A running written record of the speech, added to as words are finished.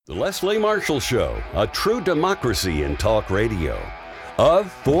The Leslie Marshall Show, a true democracy in talk radio.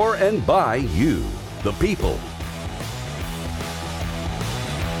 Of, for, and by you, the people.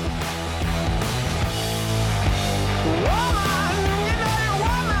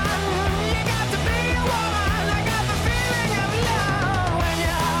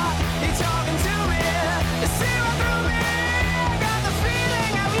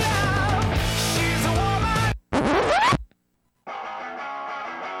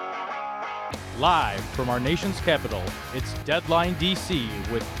 Live from our nation's capital, it's Deadline DC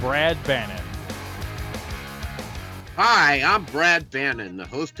with Brad Bannon. Hi, I'm Brad Bannon, the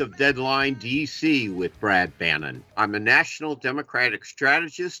host of Deadline DC with Brad Bannon. I'm a national Democratic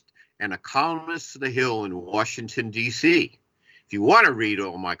strategist and a columnist for The Hill in Washington, D.C. If you want to read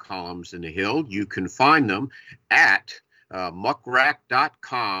all my columns in The Hill, you can find them at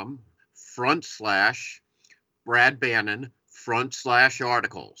muckrack.com/Brad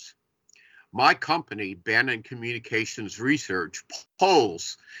Bannon/articles. My company, Bannon Communications Research,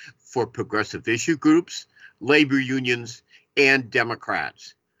 polls for progressive issue groups, labor unions, and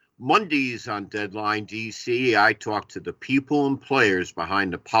Democrats. Mondays on Deadline DC, I talk to the people and players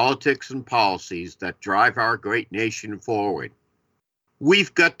behind the politics and policies that drive our great nation forward.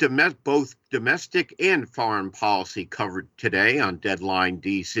 We've got both domestic and foreign policy covered today on Deadline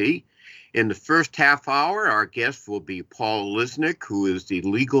DC. In the first half hour, our guest will be Paul Lisnek, who is the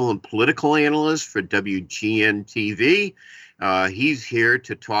legal and political analyst for WGN-TV. He's here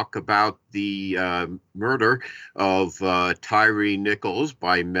to talk about the murder of Tyre Nichols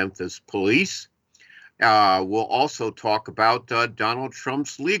by Memphis police. We'll also talk about Donald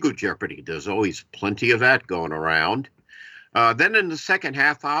Trump's legal jeopardy. There's always plenty of that going around. Then in the second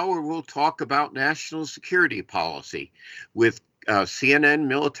half hour, we'll talk about national security policy with CNN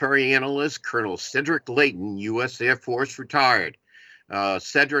military analyst Colonel Cedric Leighton, U.S. Air Force retired.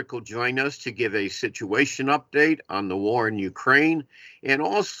 Cedric will join us to give a situation update on the war in Ukraine and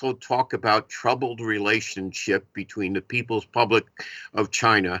also talk about troubled relationship between the People's Republic of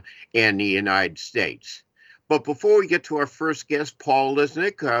China and the United States. But before we get to our first guest, Paul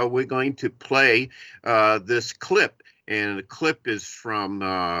Lisnek, we're going to play this clip. And the clip is from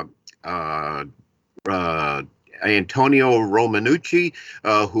Antonio Romanucci,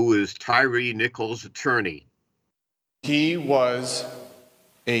 who is Tyre Nichols' attorney. He was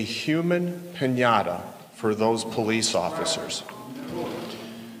a human piñata for those police officers.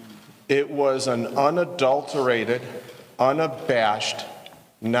 It was an unadulterated, unabashed,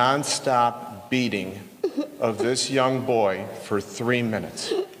 nonstop beating of this young boy for 3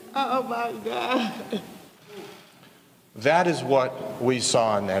 minutes. Oh my God. That is what we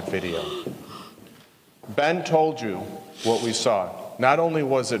saw in that video. Ben told you what we saw. Not only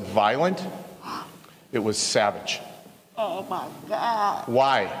was it violent, it was savage. Oh my God.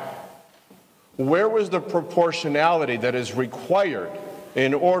 Why? Where was the proportionality that is required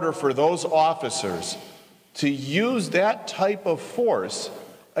in order for those officers to use that type of force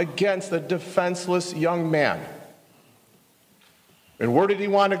against a defenseless young man? And where did he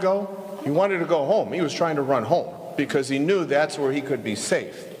want to go? He wanted to go home. He was trying to run home because he knew that's where he could be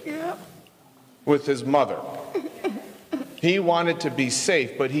safe. Yep. With his mother. He wanted to be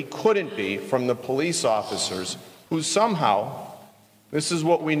safe, but he couldn't be from the police officers who somehow, this is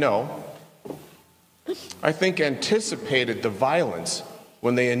what we know, I think anticipated the violence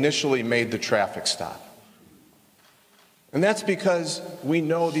when they initially made the traffic stop. And that's because we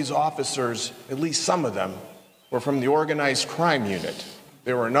know these officers, at least some of them, were from the organized crime unit.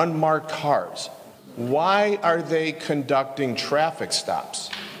 They were in unmarked cars. Why are they conducting traffic stops?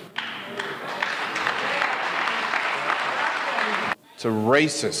 It's a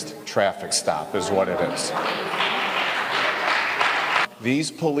racist traffic stop is what it is.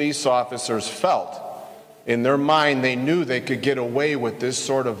 These police officers felt, in their mind, they knew they could get away with this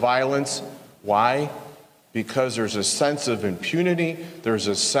sort of violence. Why? Because there's a sense of impunity, there's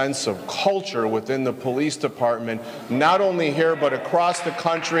a sense of culture within the police department, not only here but across the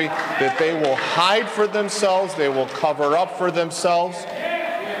country, that they will hide for themselves, they will cover up for themselves.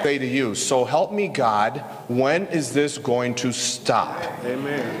 Say to you, so help me God, when is this going to stop?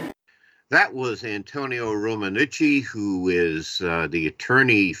 Amen. That was Antonio Romanucci, who is the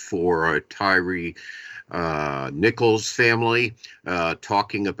attorney for Tyre Nichols' family,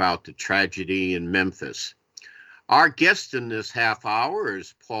 talking about the tragedy in Memphis. Our guest in this half hour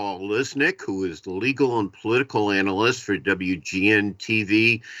is Paul Lisnek, who is the legal and political analyst for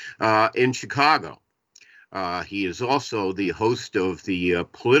WGN-TV in Chicago. He is also the host of the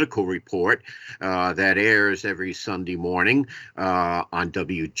Political Report that airs every Sunday morning on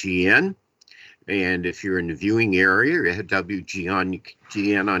WGN. And if you're in the viewing area, you have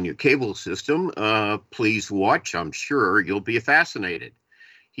WGN on your cable system, please watch. I'm sure you'll be fascinated.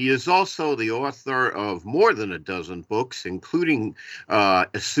 He is also the author of more than a dozen books, including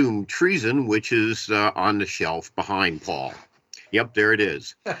Assumed Treason, which is on the shelf behind Paul. Yep, there it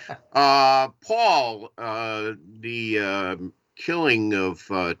is. Paul, the killing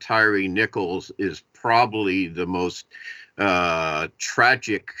of Tyree Nichols is probably the most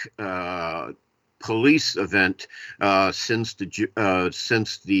tragic police event since the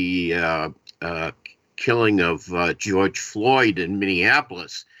killing of George Floyd in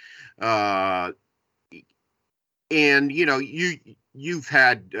Minneapolis. And you've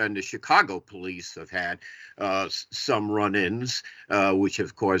had, and the Chicago police have had some run-ins, which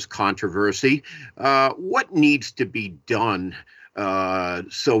have caused controversy. What needs to be done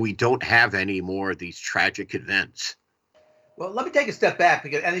so we don't have any more of these tragic events? Well, let me take a step back,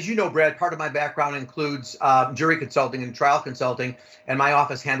 because, and as you know, Brad, part of my background includes jury consulting and trial consulting, and my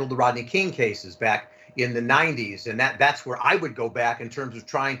office handled the Rodney King cases back in the 90s, and that's where I would go back in terms of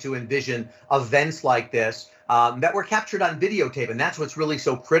trying to envision events like this that were captured on videotape, and that's what's really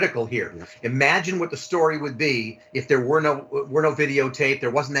so critical here. Yeah. Imagine what the story would be if there were no videotape,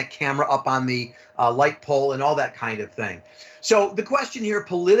 there wasn't that camera up on the light pole and all that kind of thing. So the question here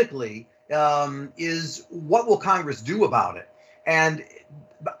politically is, what will Congress do about it? And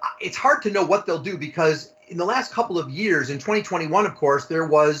it's hard to know what they'll do, because in the last couple of years, in 2021, of course, there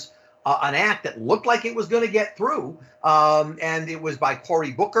was an act that looked like it was going to get through, and it was by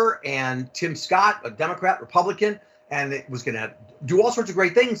Cory Booker and Tim Scott, a Democrat, Republican, and it was going to do all sorts of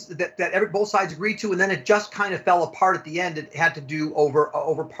great things that both sides agreed to, and then it just kind of fell apart at the end. It had to do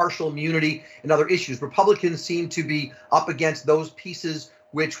over partial immunity and other issues. Republicans seem to be up against those pieces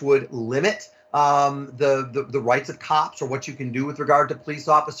which would limit the rights of cops or what you can do with regard to police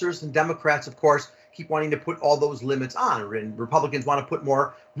officers. And Democrats, of course, keep wanting to put all those limits on, and Republicans want to put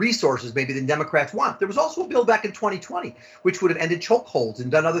more resources maybe than Democrats want. There was also a bill back in 2020 which would have ended chokeholds and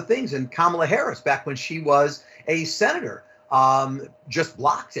done other things, and Kamala Harris, back when she was a senator, just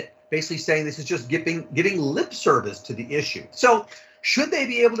blocked it, basically saying this is just giving lip service to the issue. So should they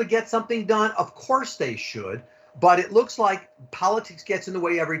be able to get something done? Of course they should. But it looks like politics gets in the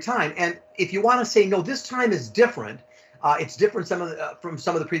way every time. And if you want to say, no, this time is different, it's different from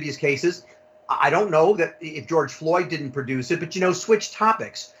some of the previous cases. I don't know that if George Floyd didn't produce it, but, switch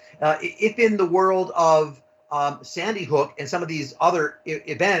topics. If in the world of Sandy Hook and some of these other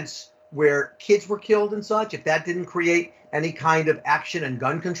events where kids were killed and such, if that didn't create any kind of action and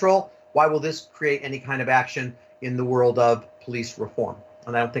gun control, why will this create any kind of action in the world of police reform?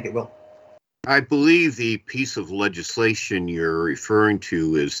 And I don't think it will. I believe the piece of legislation you're referring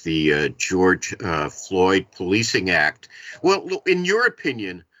to is the George Floyd Policing Act. Well, in your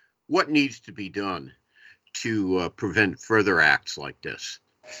opinion, what needs to be done to prevent further acts like this?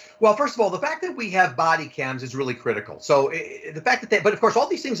 Well, first of all, the fact that we have body cams is really critical. So the fact that but of course, all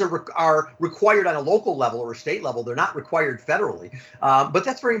these things are required on a local level or a state level. They're not required federally. But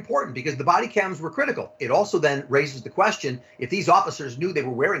that's very important, because the body cams were critical. It also then raises the question, if these officers knew they were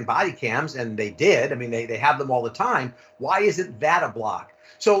wearing body cams, and they did, I mean, they have them all the time, why isn't that a block?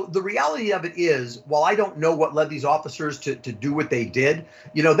 So the reality of it is, while I don't know what led these officers to do what they did,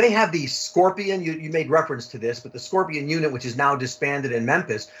 they have the Scorpion, you made reference to this, but the Scorpion unit, which is now disbanded in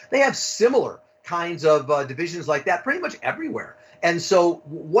Memphis, they have similar kinds of divisions like that pretty much everywhere. And so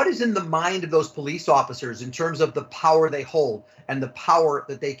what is in the mind of those police officers in terms of the power they hold and the power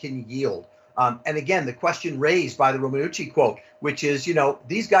that they can yield? And again, the question raised by the Romanucci quote, which is,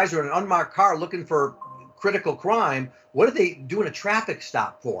 these guys are in an unmarked car looking for critical crime. What are they doing a traffic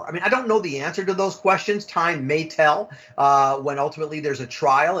stop for? I mean, I don't know the answer to those questions. Time may tell when ultimately there's a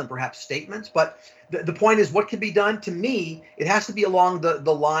trial and perhaps statements. But the point is, what can be done? To me, it has to be along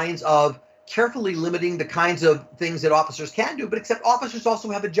the lines of carefully limiting the kinds of things that officers can do, but except officers also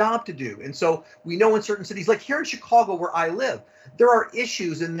have a job to do. And so we know in certain cities, like here in Chicago where I live, there are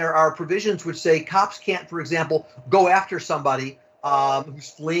issues and there are provisions which say cops can't, for example, go after somebody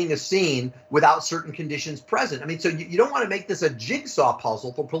who's fleeing a scene without certain conditions present. I mean, so you don't want to make this a jigsaw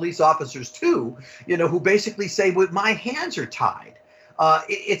puzzle for police officers too, who basically say, well, my hands are tied.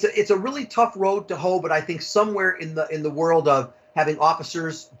 It's a really tough road to hoe, but I think somewhere in the world of having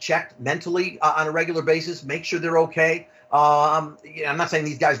officers checked mentally on a regular basis, make sure they're okay. I'm not saying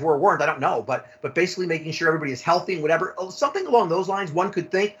these guys were or weren't, I don't know, but basically making sure everybody is healthy and whatever, something along those lines, one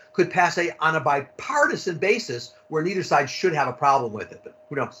could think could pass on a bipartisan basis where neither side should have a problem with it, but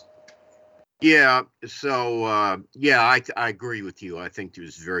who knows? Yeah, so I agree with you. I think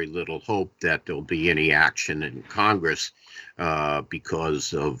there's very little hope that there'll be any action in Congress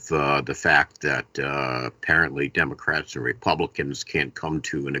because of the fact that apparently Democrats and Republicans can't come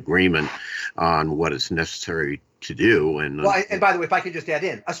to an agreement on what is necessary to do. And by the way, if I could just add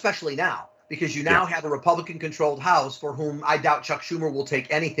in, especially now, because you now have a Republican-controlled House for whom I doubt Chuck Schumer will take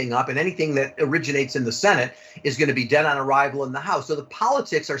anything up, and anything that originates in the Senate is going to be dead on arrival in the House. So the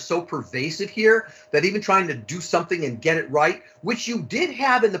politics are so pervasive here that even trying to do something and get it right, which you did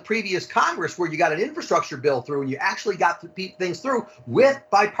have in the previous Congress, where you got an infrastructure bill through and you actually got things through with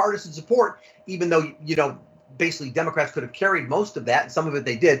bipartisan support, even though, basically Democrats could have carried most of that, and some of it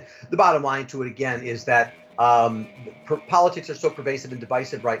they did. The bottom line to it, again, is that politics are so pervasive and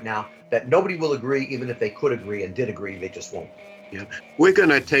divisive right now that nobody will agree, even if they could agree and did agree, they just won't. Yeah, we're going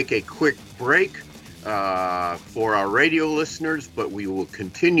to take a quick break for our radio listeners, but we will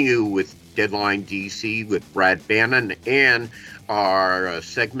continue with Deadline DC with Brad Bannon and our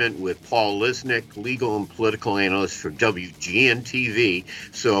segment with Paul Lisnek, legal and political analyst for WGN TV.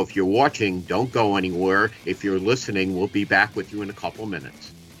 So if you're watching, don't go anywhere. If you're listening, we'll be back with you in a couple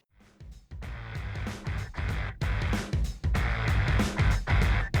minutes.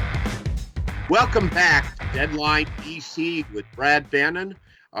 Welcome back to Deadline DC with Brad Bannon.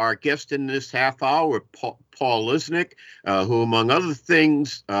 Our guest in this half hour, Paul Lisnek, who, among other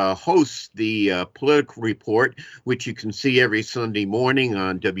things, hosts the Political Report, which you can see every Sunday morning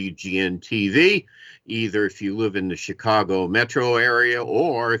on WGN TV, either if you live in the Chicago metro area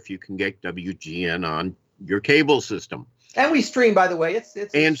or if you can get WGN on your cable system. And we stream, by the way. It's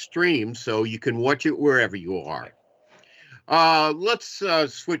stream, so you can watch it wherever you are. Let's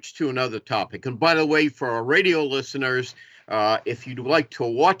switch to another topic. And by the way, for our radio listeners, if you'd like to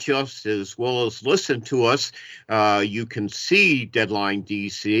watch us as well as listen to us, you can see Deadline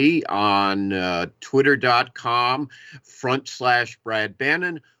DC on twitter.com/Brad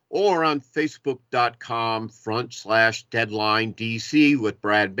Bannon or on facebook.com/Deadline DC with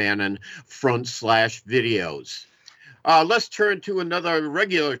Brad Bannon /videos. Let's turn to another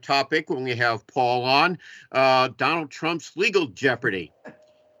regular topic when we have Paul on, Donald Trump's legal jeopardy.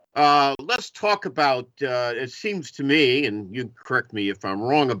 Let's talk about, it seems to me, and you correct me if I'm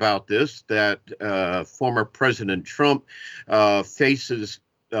wrong about this, that former President Trump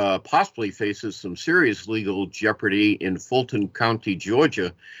possibly faces some serious legal jeopardy in Fulton County,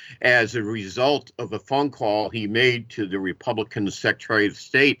 Georgia, as a result of a phone call he made to the Republican Secretary of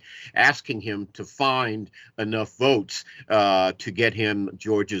State asking him to find enough votes to get him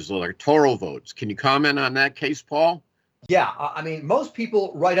Georgia's electoral votes. Can you comment on that case, Paul? Yeah, I mean, most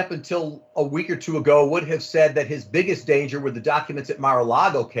people right up until a week or two ago would have said that his biggest danger were the documents at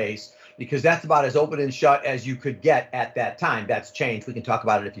Mar-a-Lago case, because that's about as open and shut as you could get at that time. That's changed. We can talk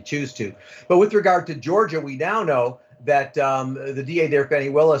about it if you choose to. But with regard to Georgia, we now know that the DA there, Fani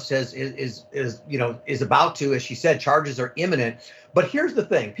Willis, is about to, as she said, charges are imminent. But here's the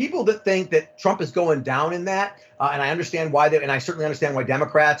thing: people that think that Trump is going down in that, and I understand why and I certainly understand why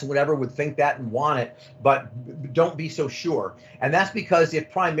Democrats and whatever would think that and want it, but don't be so sure. And that's because if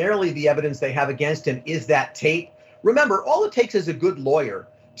primarily the evidence they have against him is that tape, remember, all it takes is a good lawyer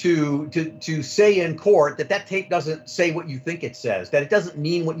to say in court that tape doesn't say what you think it says, that it doesn't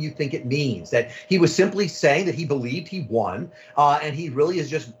mean what you think it means, that he was simply saying that he believed he won, and he really is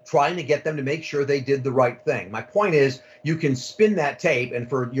just trying to get them to make sure they did the right thing. My point is, you can spin that tape, and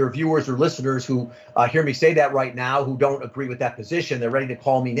for your viewers or listeners who hear me say that right now, who don't agree with that position, they're ready to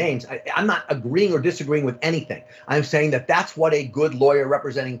call me names. I'm not agreeing or disagreeing with anything. I'm saying that that's what a good lawyer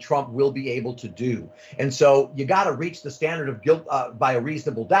representing Trump will be able to do. And so you got to reach the standard of guilt by a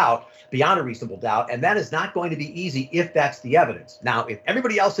reasonable doubt, beyond a reasonable doubt, and that is not going to be easy if that's the evidence. Now, if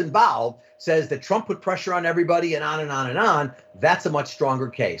everybody else involved says that Trump put pressure on everybody and on and on and on, that's a much stronger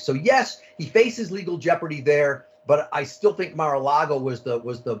case. So yes, he faces legal jeopardy there, but I still think Mar-a-Lago was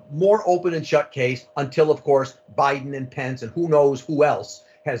the more open and shut case until, of course, Biden and Pence and who knows who else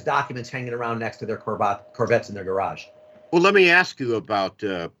has documents hanging around next to their Corvettes in their garage. Well, let me ask you about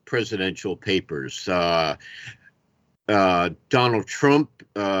presidential papers. Donald Trump,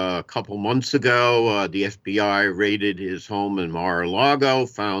 a couple months ago, the FBI raided his home in Mar-a-Lago,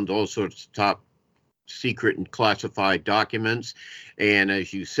 found all sorts of top secret and classified documents. And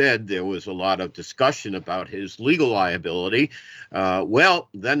as you said, there was a lot of discussion about his legal liability. Well,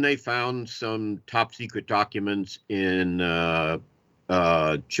 then they found some top secret documents in Joe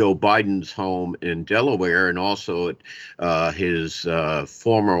Biden's home in Delaware, and also at his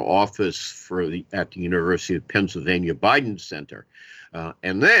former office at the University of Pennsylvania Biden Center.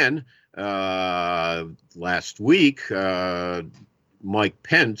 And then last week, Mike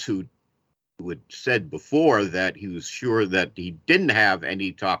Pence, who had said before that he was sure that he didn't have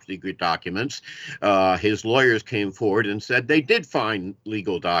any top secret documents. His lawyers came forward and said they did find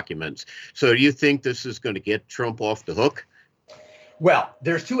legal documents. So do you think this is going to get Trump off the hook? Well,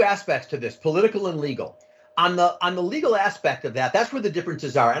 there's two aspects to this, political and legal. On the legal aspect of that, that's where the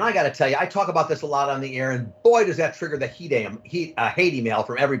differences are. And I got to tell you, I talk about this a lot on the air, and boy, does that trigger the hate email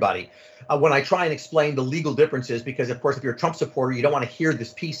from everybody when I try and explain the legal differences, because, of course, if you're a Trump supporter, you don't want to hear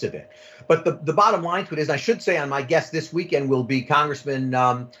this piece of it. But the bottom line to it is, I should say on my guest this weekend will be Congressman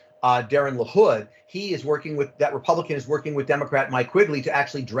Darren LaHood. He is working with, that Republican is working with Democrat Mike Quigley to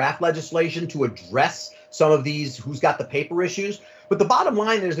actually draft legislation to address some of these who's got the paper issues. But the bottom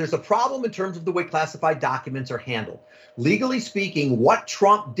line is there's a problem in terms of the way classified documents are handled. Legally speaking, what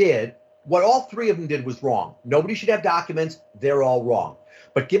Trump did, what all three of them did was wrong. Nobody should have documents. They're all wrong.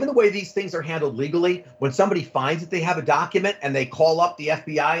 But given the way these things are handled legally, when somebody finds that they have a document and they call up the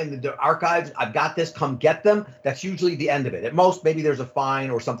FBI and the archives, I've got this, come get them, that's usually the end of it. At most, maybe there's a fine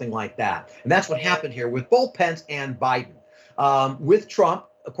or something like that. And that's what happened here with both Pence and Biden. With Trump,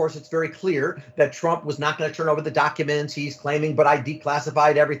 of course, it's very clear that Trump was not going to turn over the documents he's claiming, but I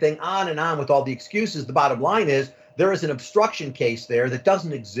declassified everything, on and on with all the excuses. The bottom line is there is an obstruction case there that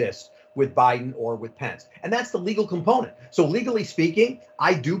doesn't exist with Biden or with Pence. And that's the legal component. So legally speaking,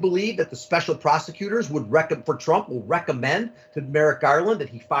 I do believe that the special prosecutors for Trump will recommend to Merrick Garland that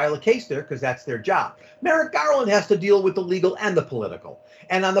he file a case there because that's their job. Merrick Garland has to deal with the legal and the political.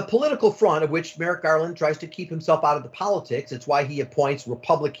 And on the political front, of which Merrick Garland tries to keep himself out of the politics, it's why he appoints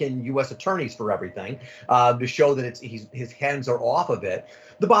Republican U.S. attorneys for everything to show that his hands are off of it.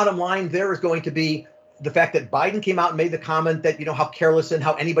 The bottom line there is going to be the fact that Biden came out and made the comment that, how careless and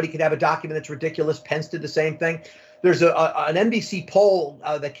how anybody could have a document that's ridiculous. Pence did the same thing. There's an NBC poll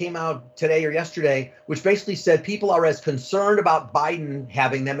that came out today or yesterday, which basically said people are as concerned about Biden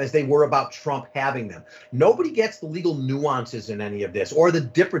having them as they were about Trump having them. Nobody gets the legal nuances in any of this or the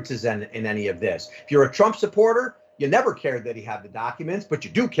differences in any of this. If you're a Trump supporter, you never cared that he had the documents, but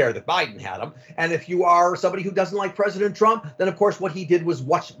you do care that Biden had them. And if you are somebody who doesn't like President Trump, then, of course, what he did was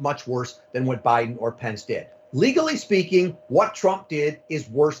much worse than what Biden or Pence did. Legally speaking, what Trump did is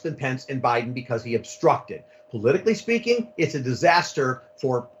worse than Pence and Biden because he obstructed. Politically speaking, it's a disaster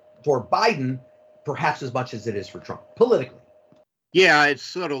for Biden, perhaps as much as it is for Trump, politically. Yeah, it's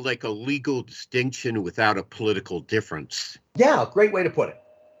sort of like a legal distinction without a political difference. Yeah, great way to put it.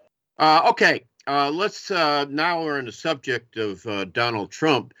 Okay. Let's now we're on the subject of Donald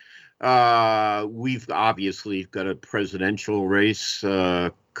Trump. We've obviously got a presidential race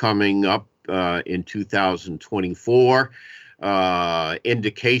coming up in 2024.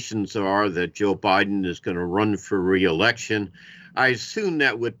 Indications are that Joe Biden is going to run for re-election. I assume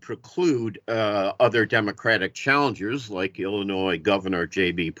that would preclude other Democratic challengers like Illinois Governor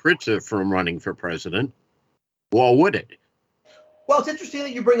J.B. Pritzker from running for president. Well, would it? Well, it's interesting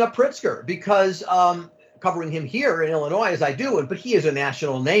that you bring up Pritzker because covering him here in Illinois as I do, but he is a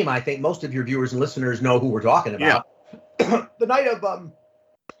national name. I think most of your viewers and listeners know who we're talking about. Yeah. The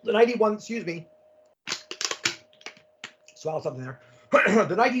night he won, excuse me, swallow something there.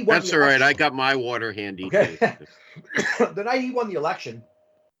 The night he won. That's all right. I got my water handy. Okay. The night he won the election,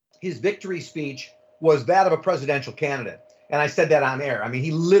 his victory speech was that of a presidential candidate. And I said that on air. I mean,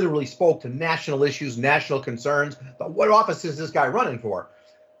 he literally spoke to national issues, national concerns. But what office is this guy running for?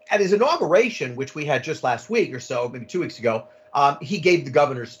 At his inauguration, which we had just last week or so, maybe 2 weeks ago, he gave the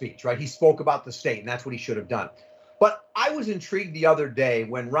governor's speech, right? He spoke about the state, and that's what he should have done. But I was intrigued the other day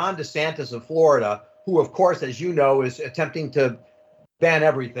when Ron DeSantis of Florida, who, of course, as you know, is attempting to ban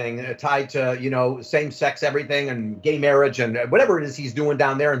everything tied to, same-sex everything and gay marriage and whatever it is he's doing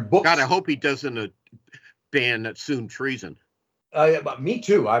down there in books. God, I hope he doesn't ban assumed treason. But me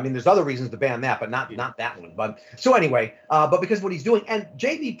too. I mean, there's other reasons to ban that, but not that one. But so anyway, but because of what he's doing, and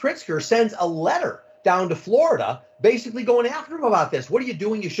J.B. Pritzker sends a letter down to Florida, basically going after him about this. What are you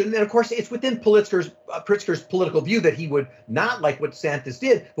doing? You shouldn't. And of course, it's within Pritzker's political view that he would not like what DeSantis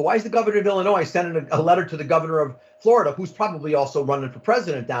did. But why is the governor of Illinois sending a letter to the governor of Florida, who's probably also running for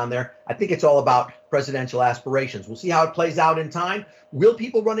president down there? I think it's all about presidential aspirations. We'll see how it plays out in time. Will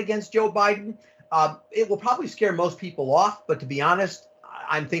people run against Joe Biden? It will probably scare most people off, but to be honest,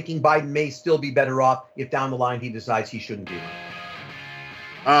 I'm thinking Biden may still be better off if down the line he decides he shouldn't be.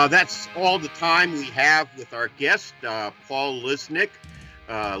 That's all the time we have with our guest, Paul Lisnek,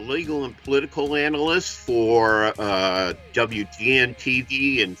 legal and political analyst for WGN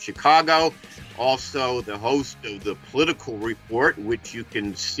TV in Chicago, also the host of the Political Report, which you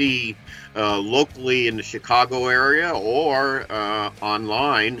can see locally in the Chicago area or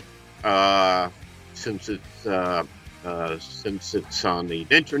online. Since it's on the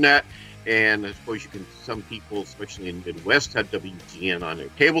internet, And I suppose some people, especially in the Midwest, have WGN on their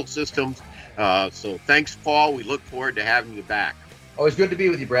cable systems. So thanks, Paul. We look forward to having you back. Always good to be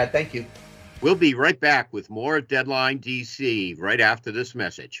with you, Brad. Thank you. We'll be right back with more Deadline DC right after this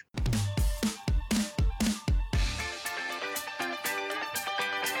message.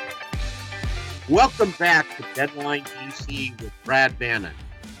 Welcome back to Deadline DC with Brad Bannon.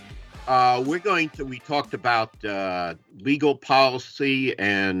 We talked about legal policy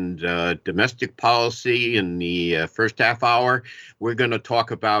and domestic policy in the first half hour. We're going to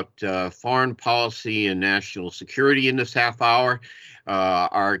talk about foreign policy and national security in this half hour.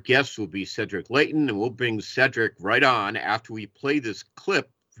 Our guest will be Cedric Leighton, and we'll bring Cedric right on after we play this clip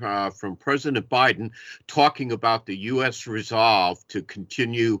from President Biden talking about the U.S. resolve to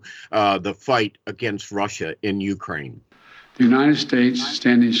continue the fight against Russia in Ukraine. The United States,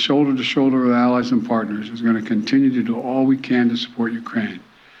 standing shoulder to shoulder with allies and partners, is going to continue to do all we can to support Ukraine.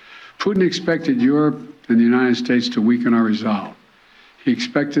 Putin expected Europe and the United States to weaken our resolve. He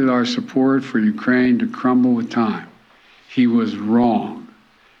expected our support for Ukraine to crumble with time. He was wrong.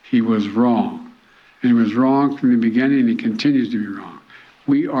 He was wrong. And he was wrong from the beginning, and he continues to be wrong.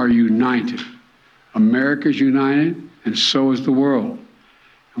 We are united. America's united, and so is the world.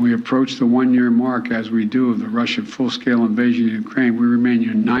 And we approach the one-year mark, as we do, of the Russian full-scale invasion of Ukraine. We remain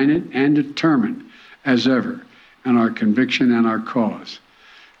united and determined as ever in our conviction and our cause.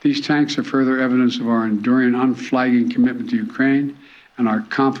 These tanks are further evidence of our enduring, unflagging commitment to Ukraine and our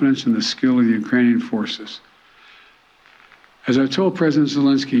confidence in the skill of the Ukrainian forces. As I told President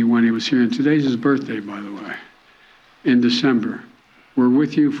Zelensky when he was here, and today's his birthday, by the way, in December, we're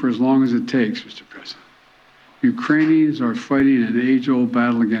with you for as long as it takes, Mr. President. Ukrainians are fighting an age-old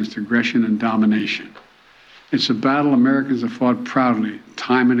battle against aggression and domination. It's a battle Americans have fought proudly,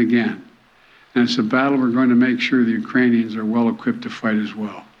 time and again. And it's a battle we're going to make sure the Ukrainians are well equipped to fight as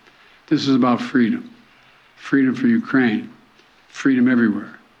well. This is about freedom. Freedom for Ukraine. Freedom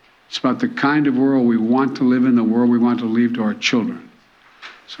everywhere. It's about the kind of world we want to live in, the world we want to leave to our children.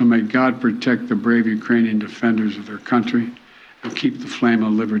 So may God protect the brave Ukrainian defenders of their country and keep the flame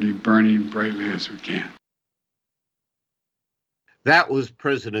of liberty burning brightly as we can. That was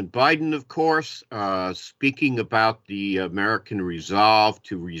President Biden, of course, speaking about the American resolve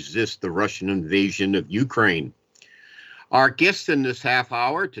to resist the Russian invasion of Ukraine. Our guest in this half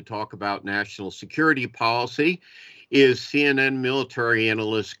hour to talk about national security policy is CNN military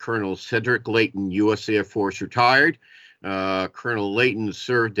analyst Colonel Cedric Leighton, U.S. Air Force retired. Colonel Leighton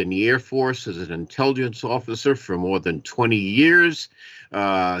served in the Air Force as an intelligence officer for more than 20 years.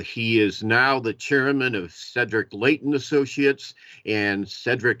 He is now the chairman of Cedric Leighton Associates and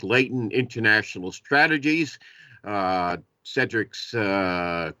Cedric Leighton International Strategies. Cedric's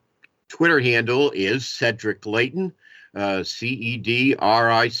Twitter handle is Cedric Leighton,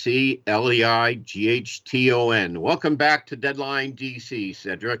 CEDRICLEIGHTON. Welcome back to Deadline DC,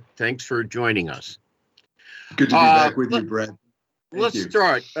 Cedric. Thanks for joining us. Good to be back with you, Brad. Let's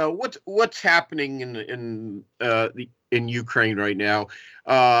start. What's happening in Ukraine right now?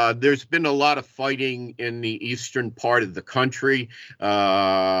 There's been a lot of fighting in the eastern part of the country,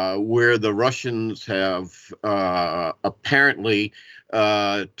 where the Russians have apparently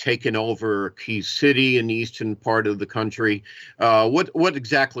taken over a key city in the eastern part of the country. What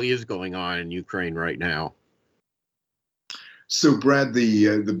exactly is going on in Ukraine right now? So, Brad,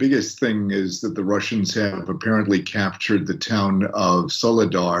 the biggest thing is that the Russians have apparently captured the town of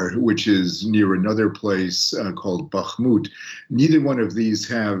Soledar, which is near another place called Bakhmut. Neither one of these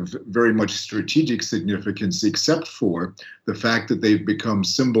have very much strategic significance, except for the fact that they've become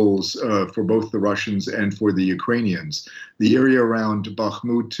symbols for both the Russians and for the Ukrainians. The area around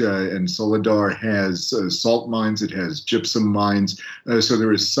Bakhmut and Soledar has salt mines, it has gypsum mines, so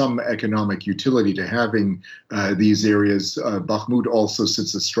there is some economic utility to having these areas. Bakhmut also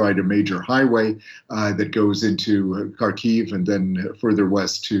sits astride a major highway that goes into Kharkiv and then further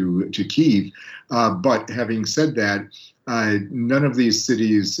west to Kyiv. But having said that, none of these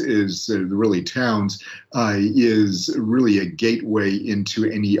cities is really towns, is really a gateway into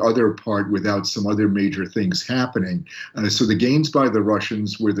any other part without some other major things happening. So the gains by the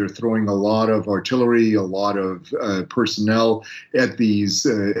Russians, where they're throwing a lot of artillery, a lot of personnel at these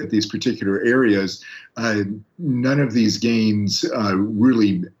particular areas, none of these gains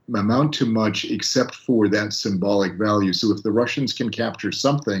really amount to much except for that symbolic value. So if the Russians can capture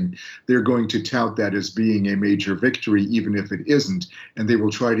something, they're going to tout that as being a major victory, even if it isn't. And they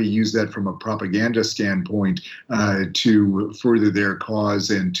will try to use that from a propaganda standpoint to further their cause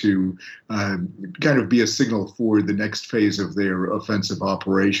and to kind of be a signal for the next phase of their offensive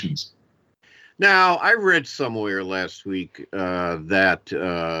operations. Now, I read somewhere last week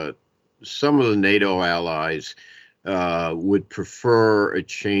that some of the NATO allies would prefer a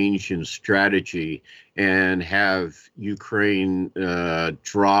change in strategy and have Ukraine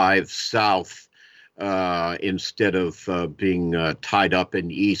drive south instead of being tied up in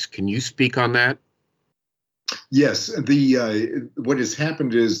the east. Can you speak on that? Yes, what has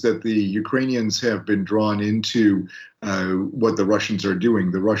happened is that the Ukrainians have been drawn into what the Russians are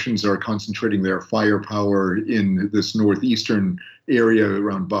doing. The Russians are concentrating their firepower in this northeastern area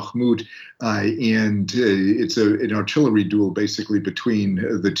around Bakhmut, and it's an artillery duel basically between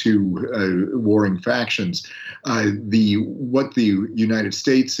the two warring factions. What the United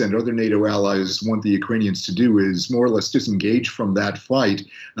States and other NATO allies want the Ukrainians to do is more or less disengage from that fight,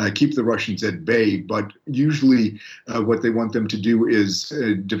 keep the Russians at bay, but usually what they want them to do is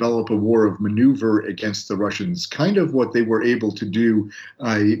develop a war of maneuver against the Russians, kind of what they were able to do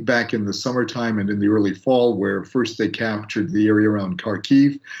back in the summertime and in the early fall, where first they captured the area around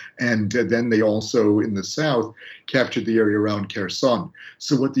Kharkiv, and then they also, in the south, captured the area around Kherson.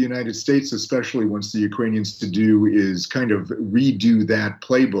 So what the United States especially wants the Ukrainians to do is kind of redo that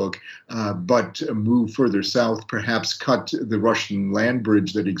playbook, but move further south, perhaps cut the Russian land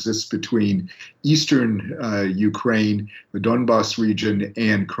bridge that exists between eastern Ukraine, the Donbas region,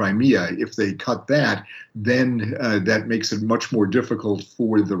 and Crimea. If they cut that, then that makes it much more difficult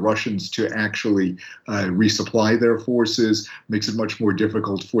for the Russians to actually resupply their forces, makes it much more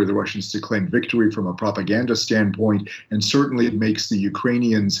difficult for the Russians to claim victory from a propaganda standpoint, and certainly it makes the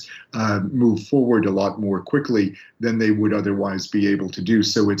Ukrainians move forward a lot more quickly than they would otherwise be able to do.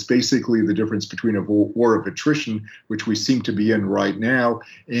 So it's basically the difference between a war of attrition, which we seem to be in right now,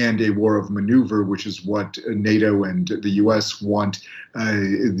 and a war of maneuver, which is what NATO and the US want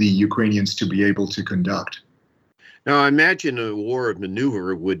the Ukrainians to be able to conduct. Now, I imagine a war of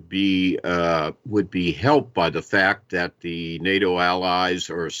maneuver would be helped by the fact that the NATO allies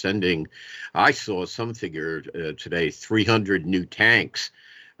are sending, I saw some figure today, 300 new tanks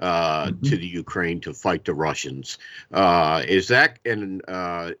to the Ukraine to fight the Russians. Are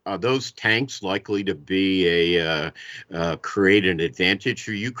those tanks likely to be create an advantage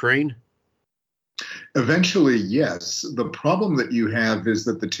for Ukraine? Eventually, yes. The problem that you have is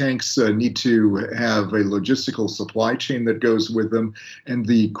that the tanks need to have a logistical supply chain that goes with them, and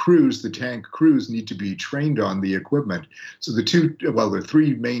the tank crews need to be trained on the equipment. So the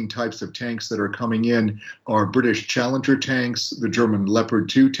three main types of tanks that are coming in are British Challenger tanks, the German Leopard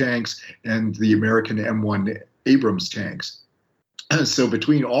 2 tanks, and the American M1 Abrams tanks. So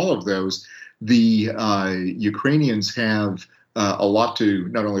between all of those, the Ukrainians have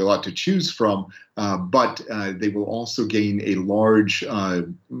not only a lot to choose from, but they will also gain a large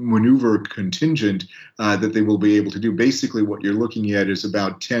maneuver contingent that they will be able to do. Basically, what you're looking at is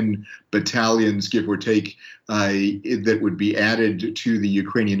about 10 battalions, give or take, that would be added to the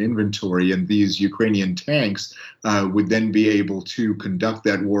Ukrainian inventory, and these Ukrainian tanks would then be able to conduct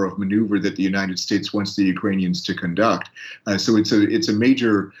that war of maneuver that the United States wants the Ukrainians to conduct. So it's a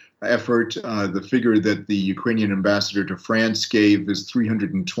major effort. The figure that the Ukrainian ambassador to France gave is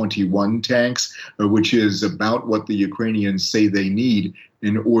 321 tanks, which is about what the Ukrainians say they need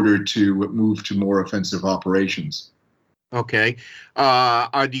in order to move to more offensive operations. Okay.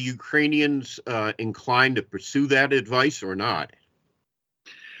 Are the Ukrainians inclined to pursue that advice or not?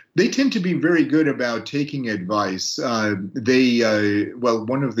 They tend to be very good about taking advice. One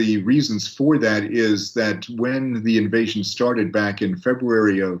of the reasons for that is that when the invasion started back in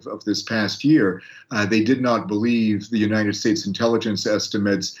February of this past year, they did not believe the United States intelligence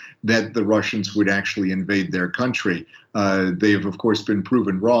estimates that the Russians would actually invade their country. They have, of course, been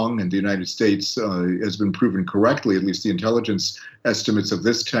proven wrong, and the United States has been proven correctly. At least the intelligence estimates of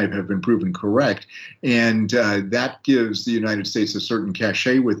this type have been proven correct. And that gives the United States a certain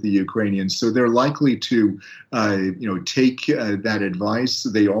cachet with the Ukrainians. So they're likely to, take that advice.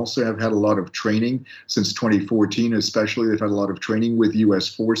 They also have had a lot of training since 2014, especially. They've had a lot of training with U.S.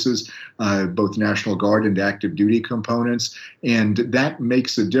 forces, both National Guard and active duty components. And that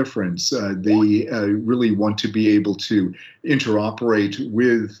makes a difference. They really want to be able to interoperate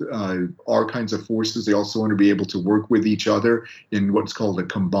with our kinds of forces. They also want to be able to work with each other in what's called a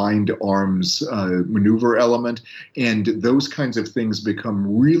combined arms maneuver element. And those kinds of things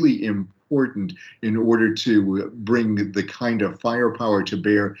become really important in order to bring the kind of firepower to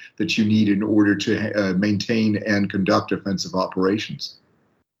bear that you need in order to maintain and conduct offensive operations.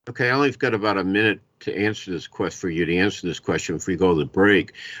 Okay, I only got about a minute to answer this question for you to answer this question if we go to the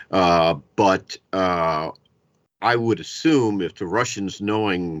break. But I would assume if the Russians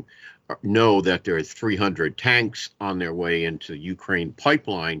know that there are 300 tanks on their way into the Ukraine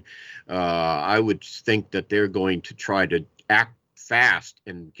pipeline, I would think that they're going to try to act fast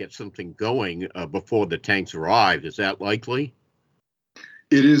and get something going before the tanks arrive. Is that likely?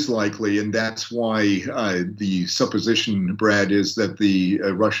 It is likely, and that's why the supposition, Brad, is that the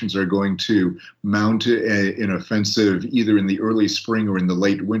Russians are going to mount an offensive either in the early spring or in the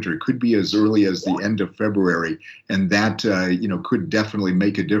late winter. It could be as early as the end of February, and that could definitely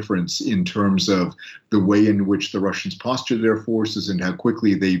make a difference in terms of the way in which the Russians posture their forces and how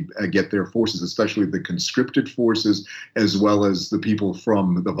quickly they get their forces, especially the conscripted forces, as well as the people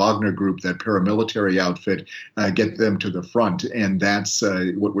from the Wagner Group, that paramilitary outfit, get them to the front. And that's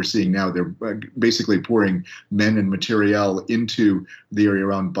what we're seeing now. They're basically pouring men and materiel into the area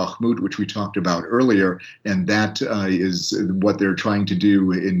around Bakhmut, which we talked about earlier, and that is what they're trying to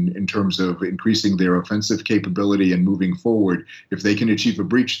do in terms of increasing their offensive capability and moving forward. If they can achieve a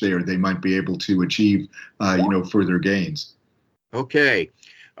breach there, they might be able to achieve further gains. Okay,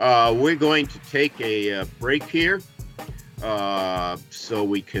 we're going to take a break here. So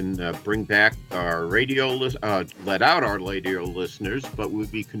we can bring back our let out our radio listeners, but we'll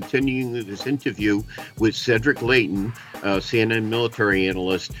be continuing this interview with Cedric Leighton, CNN military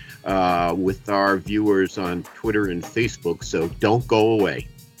analyst, with our viewers on Twitter and Facebook. So don't go away.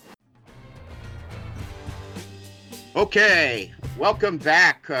 Okay, welcome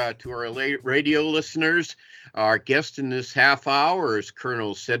back to our radio listeners. Our guest in this half hour is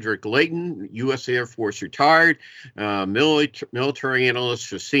Colonel Cedric Leighton, U.S. Air Force retired, military analyst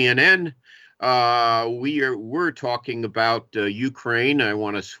for CNN. We're talking about Ukraine. I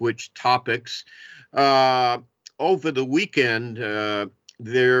want to switch topics. Over the weekend,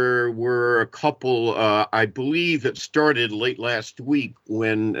 there were a couple, I believe it started late last week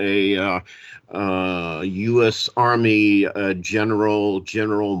when a U.S. Army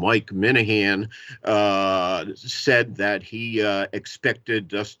General Mike Minihan said that he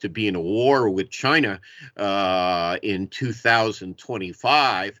expected us to be in a war with China in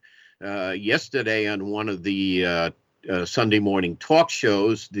 2025. Yesterday on one of the Sunday morning talk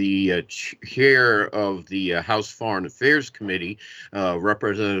shows, the chair of the House Foreign Affairs Committee,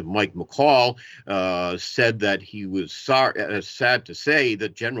 Representative Mike McCall, said that he was sad to say the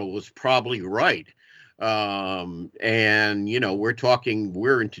general was probably right. And,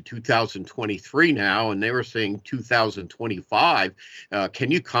 we're into 2023 now, and they were saying 2025. Can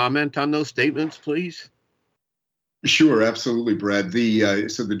you comment on those statements, please? Sure, absolutely, Brad.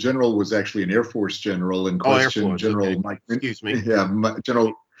 So the general was actually an Air Force general in question. Air Force, General okay. Mike. Excuse me. Yeah,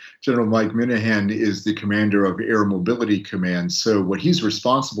 General Mike Minihan is the commander of Air Mobility Command. So what he's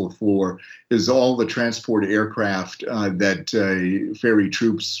responsible for is all the transport aircraft that ferry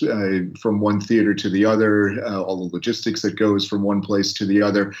troops from one theater to the other, all the logistics that goes from one place to the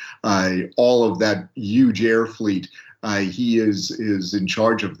other, all of that huge air fleet. He is in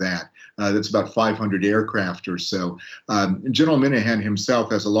charge of that. That's about 500 aircraft or so. General Minihan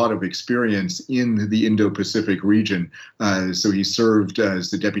himself has a lot of experience in the Indo-Pacific region. So he served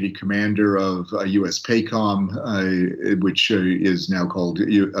as the deputy commander of U.S. PACOM, which is now called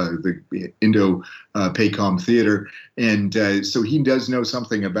the Indo-PACOM Theater. And so he does know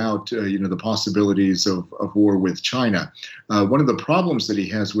something about the possibilities of war with China. One of the problems that he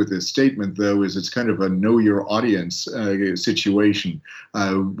has with his statement, though, is it's kind of a know your audience situation.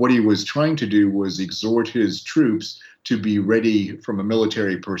 What he was trying to do was exhort his troops to be ready from a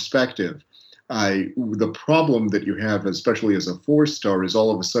military perspective. The problem that you have, especially as a four-star, is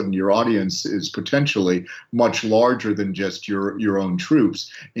all of a sudden your audience is potentially much larger than just your own troops,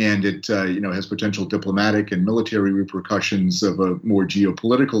 and it has potential diplomatic and military repercussions of a more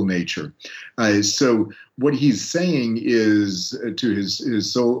geopolitical nature. So what he's saying is to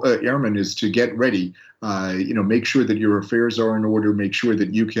his airmen is to get ready. Make sure that your affairs are in order, make sure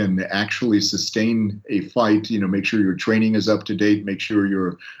that you can actually sustain a fight, make sure your training is up to date, make sure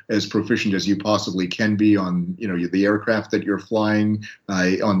you're as proficient as you possibly can be on, the aircraft that you're flying,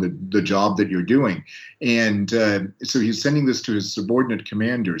 on the job that you're doing. And so he's sending this to his subordinate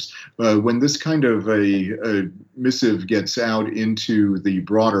commanders. When this kind of a missive gets out into the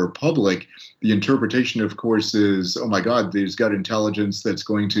broader public, the interpretation, of course, is, oh my God, there's got intelligence that's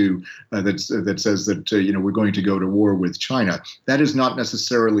going to that says that we're going to go to war with China. That is not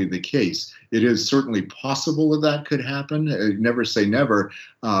necessarily the case. It is certainly possible that could happen. Never say never,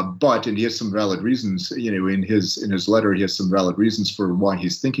 and he has some valid reasons. In his letter, he has some valid reasons for why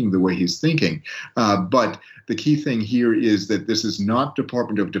he's thinking the way he's thinking. But the key thing here is that this is not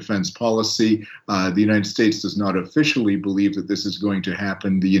Department of Defense policy. The United States does not officially believe that this is going to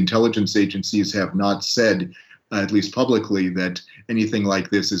happen. The intelligence agencies have not said at least publicly, that anything like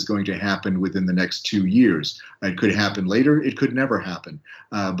this is going to happen within the next 2 years. It could happen later. It could never happen.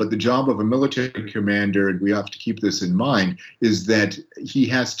 But the job of a military commander, and we have to keep this in mind, is that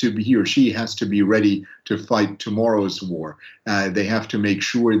he or she has to be ready to fight tomorrow's war. They have to make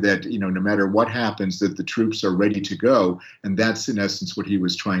sure that, no matter what happens, that the troops are ready to go. And that's in essence what he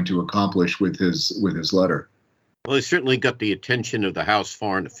was trying to accomplish with his letter. Well, he certainly got the attention of the House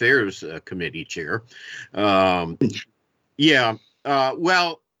Foreign Affairs Committee chair. Well,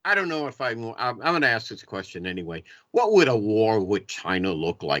 I don't know if I'm going to ask this question anyway. What would a war with China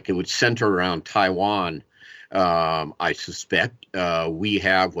look like? It would center around Taiwan, I suspect. We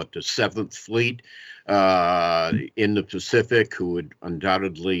have, the 7th Fleet in the Pacific, who would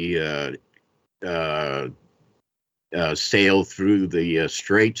undoubtedly sail through the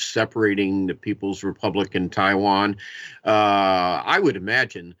straits separating the People's Republic and Taiwan. I would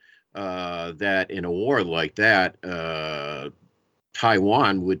imagine that in a war like that,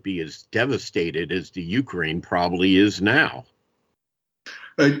 Taiwan would be as devastated as the Ukraine probably is now.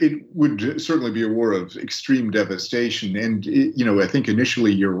 It would certainly be a war of extreme devastation. And, I think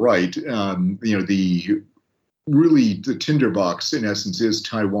initially you're right. The tinderbox, in essence, is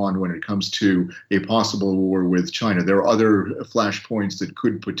Taiwan when it comes to a possible war with China. There are other flashpoints that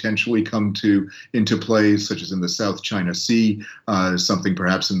could potentially come into play, such as in the South China Sea, something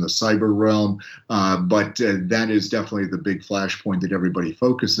perhaps in the cyber realm. But that is definitely the big flashpoint that everybody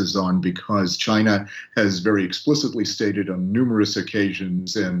focuses on, because China has very explicitly stated on numerous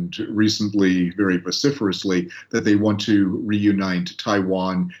occasions, and recently very vociferously, that they want to reunite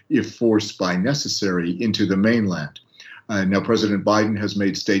Taiwan, if forced by necessary, into the mainland. Now, President Biden has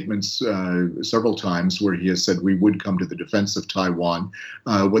made statements several times where he has said we would come to the defense of Taiwan.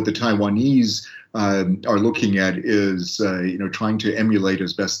 What the Taiwanese are looking at is, trying to emulate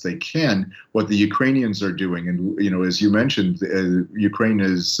as best they can what the Ukrainians are doing. And, as you mentioned, Ukraine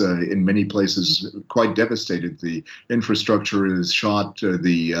is in many places quite devastated. The infrastructure is shot,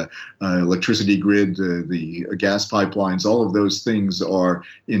 the electricity grid, the gas pipelines, all of those things are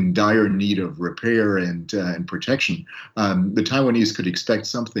in dire need of repair and protection. The Taiwanese could expect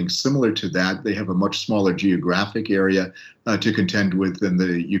something similar to that. They have a much smaller geographic area to contend with than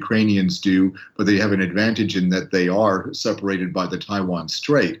the Ukrainians do, but they have an advantage in that they are separated by the Taiwan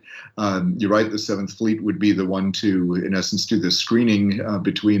Strait. You're right, the 7th Fleet would be the one to, in essence, do the screening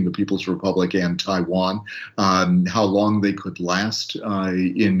between the People's Republic and Taiwan. How long they could last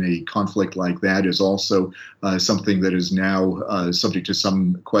in a conflict like that is also something that is now subject to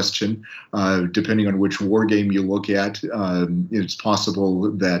some question. Depending on which war game you look at, it's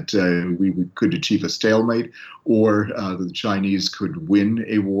possible that we could achieve a stalemate, or the Chinese could win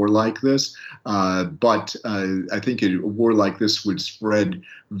a war like this. But I think a war like this would spread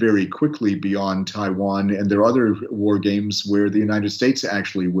very quickly beyond Taiwan. And there are other war games where the United States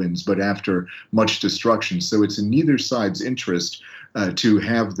actually wins, but after much destruction. So it's in neither side's interest to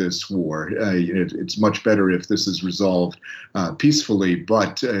have this war. It's much better if this is resolved peacefully,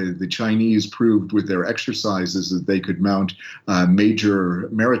 but the Chinese proved with their exercises that they could mount major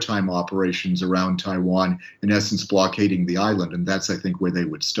maritime operations around Taiwan, in essence blockading the island, and that's, I think, where they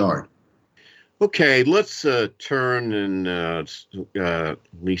would start. Okay, let's turn and at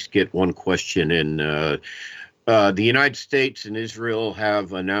least get one question in. The United States and Israel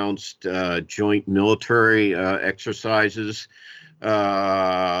have announced joint military exercises.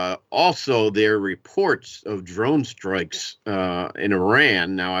 Also, there are reports of drone strikes in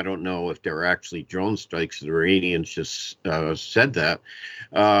Iran. Now, I don't know if there are actually drone strikes. The Iranians just said that.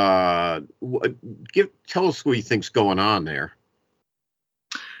 Tell us what you think's going on there.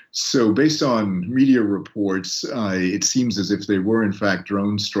 So based on media reports, it seems as if they were, in fact,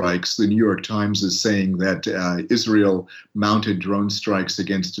 drone strikes. The New York Times is saying that Israel mounted drone strikes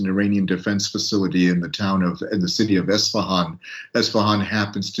against an Iranian defense facility in the city of Esfahan. Esfahan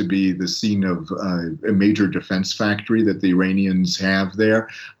happens to be the scene of a major defense factory that the Iranians have there.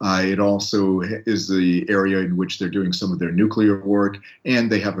 It also is the area in which they're doing some of their nuclear work, and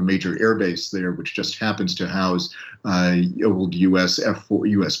they have a major air base there, which just happens to house old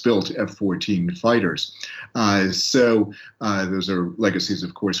U.S.-built F-14 fighters. So those are legacies,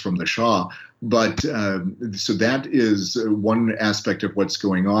 of course, from the Shah. But so that is one aspect of what's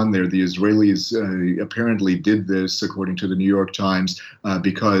going on there. The Israelis apparently did this, according to the New York Times,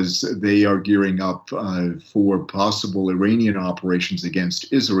 because they are gearing up for possible Iranian operations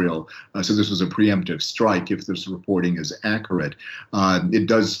against Israel. So this was a preemptive strike, if this reporting is accurate. It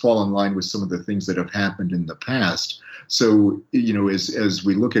does fall in line with some of the things that have happened in the past. So, as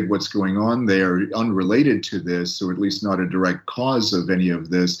we look at what's going on there, unrelated to this, or at least not a direct cause of any of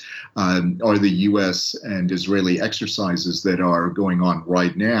this, are are the U.S. and Israeli exercises that are going on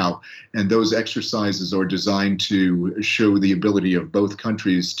right now. And those exercises are designed to show the ability of both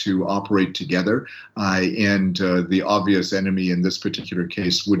countries to operate together. And the obvious enemy in this particular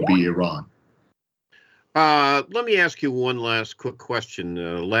case would be Iran. Let me ask you one last quick question.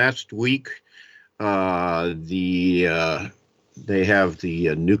 Last week, they have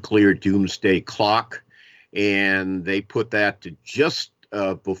the nuclear doomsday clock, and they put that to just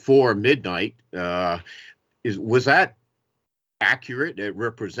before midnight. Was that accurate? It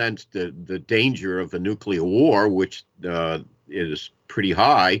represents the danger of a nuclear war, which is pretty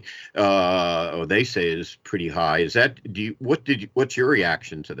high, or they say is pretty high. Is that? What's your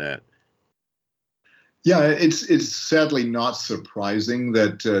reaction to that? Yeah, it's sadly not surprising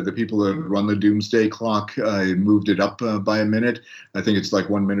that the people that run the doomsday clock moved it up by a minute. I think it's like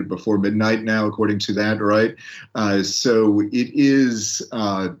 1 minute before midnight now, according to that, right? So it is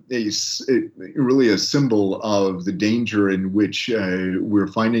really a symbol of the danger in which we're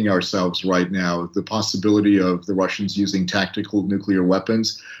finding ourselves right now. The possibility of the Russians using tactical nuclear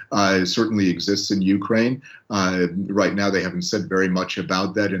weapons certainly exists in Ukraine. Right now, they haven't said very much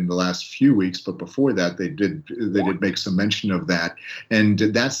about that in the last few weeks, but before that, they did make some mention of that. And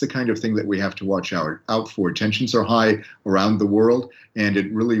that's the kind of thing that we have to watch out for. Tensions are high around the world, and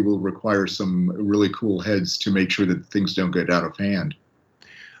it really will require some really cool heads to make sure that things don't get out of hand.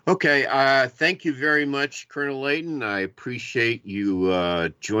 Okay, thank you very much, Colonel Layton. I appreciate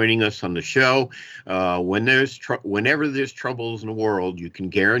you joining us on the show. Whenever there's troubles in the world, you can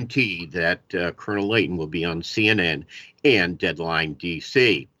guarantee that Colonel Layton will be on CNN and Deadline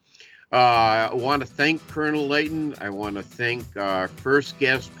DC. I want to thank Colonel Layton. I want to thank our first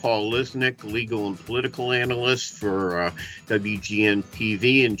guest, Paul Lisnek, legal and political analyst for WGN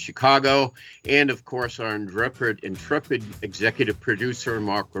TV in Chicago. And, of course, our intrepid executive producer,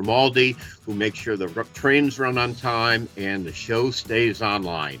 Mark Grimaldi, who makes sure the trains run on time and the show stays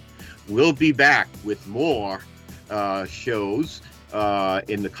online. We'll be back with more shows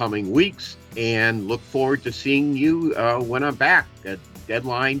in the coming weeks, and look forward to seeing you when I'm back at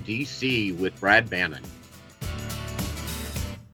Deadline DC with Brad Bannon.